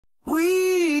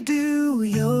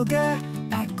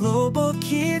Global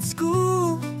Kids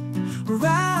School.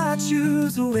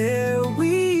 Ratu's where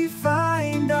we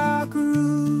find our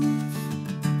groove.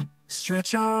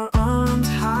 Stretch our arms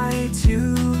high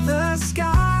to the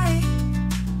sky.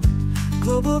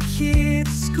 Global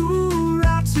Kids School,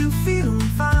 Ratu feeling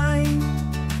fine.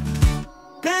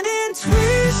 Bend and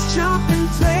twist, jump and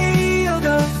play, all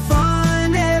the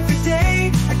fun every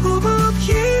day. At Global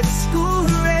Kids School,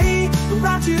 hooray!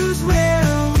 Ratu's where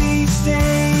we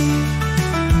stay.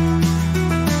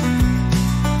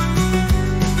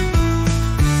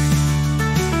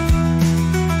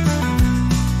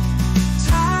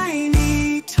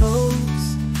 Tiny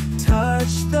toes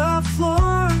touch the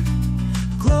floor.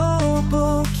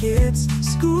 Global Kids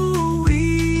School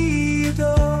we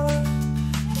adore.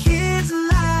 Kids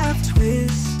laugh,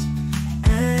 twist,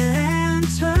 and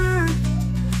turn.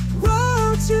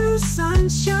 Road to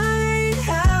sunshine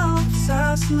helps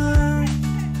us learn.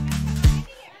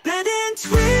 Bend and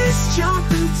twist, jump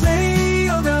and play,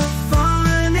 all the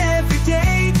fun every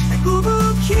day. At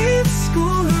Global Kids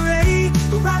School, hooray!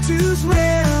 Ratu's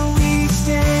where we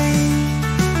stay.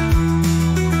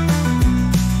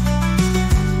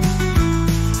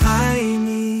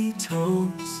 Tiny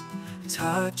toes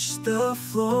touch the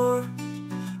floor.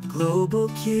 Global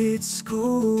Kids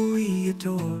School we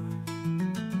adore.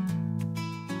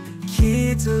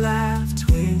 Kids laugh,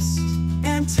 twist,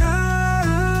 and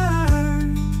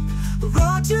turn. The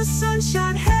road to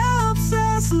sunshine helps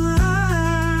us